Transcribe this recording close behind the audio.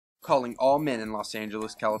calling all men in Los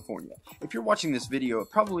Angeles, California. If you're watching this video, it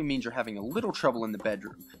probably means you're having a little trouble in the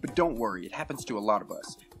bedroom, but don't worry, it happens to a lot of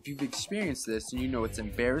us. If you've experienced this, and you know it's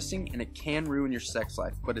embarrassing and it can ruin your sex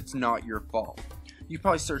life, but it's not your fault. You've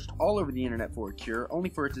probably searched all over the internet for a cure, only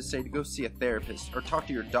for it to say to go see a therapist or talk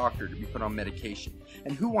to your doctor to be put on medication.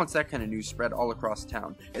 And who wants that kind of news spread all across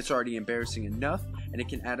town? It's already embarrassing enough, and it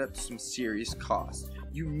can add up to some serious costs.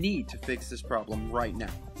 You need to fix this problem right now.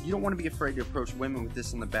 You don't want to be afraid to approach women with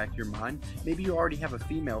this on the back of your mind. Maybe you already have a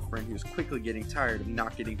female friend who's quickly getting tired of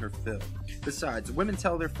not getting her fill. Besides, women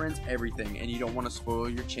tell their friends everything, and you don't want to spoil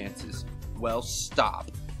your chances. Well, stop.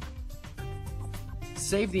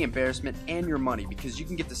 Save the embarrassment and your money, because you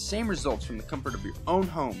can get the same results from the comfort of your own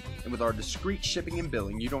home, and with our discreet shipping and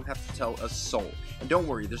billing, you don't have to tell a soul. And don't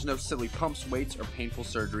worry, there's no silly pumps, weights, or painful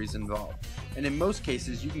surgeries involved. And in most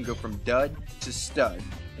cases, you can go from dud to stud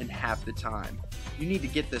in half the time. You need to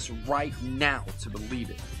get this right now to believe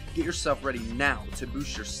it. Get yourself ready now to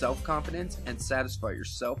boost your self-confidence and satisfy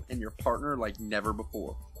yourself and your partner like never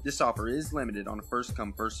before. This offer is limited on a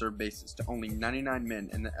first-come, first-served basis to only 99 men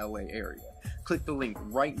in the LA area. Click the link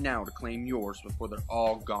right now to claim yours before they're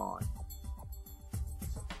all gone.